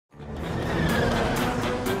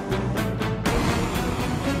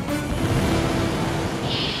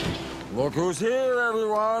Look who's here,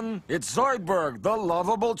 everyone! It's Zoidberg, the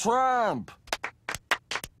lovable tramp!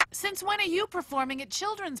 Since when are you performing at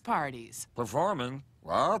children's parties? Performing?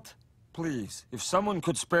 What? Please, if someone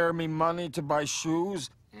could spare me money to buy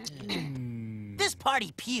shoes... This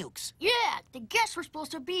party pukes. Yeah, the guests were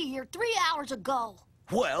supposed to be here 3 hours ago.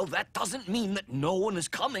 Well, that doesn't mean that no one is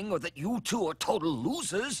coming or that you two are total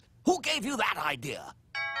losers. Who gave you that idea?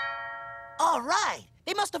 All right.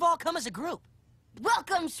 They must have all come as a group.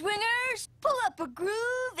 Welcome, swingers! Pull up a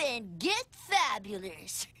groove and get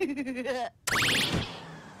fabulous.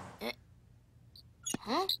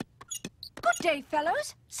 Huh? Good day,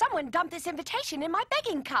 fellows. Someone dumped this invitation in my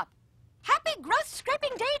begging cup. Happy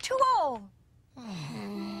Growthscraping Day to all!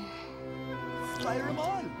 Fire him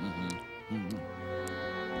on.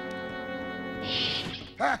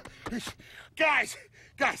 Guys,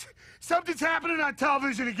 something's happening on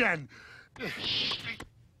television again.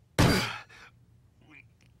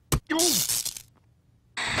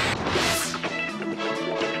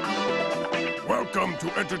 Welcome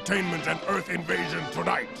to entertainment and Earth invasion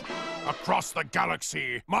tonight. Across the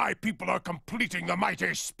galaxy, my people are completing the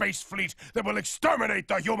mighty space fleet that will exterminate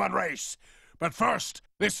the human race. But first,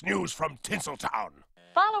 this news from Tinseltown.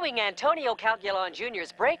 Following Antonio Calculon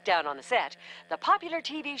Jr.'s breakdown on the set, the popular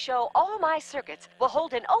TV show All My Circuits will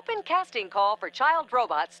hold an open casting call for child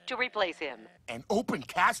robots to replace him. An open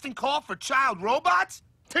casting call for child robots?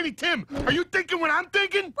 Tinny Tim, are you thinking what I'm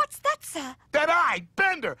thinking? What's that, sir? That I,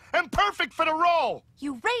 Bender, am perfect for the role.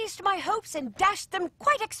 You raised my hopes and dashed them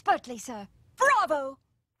quite expertly, sir. Bravo!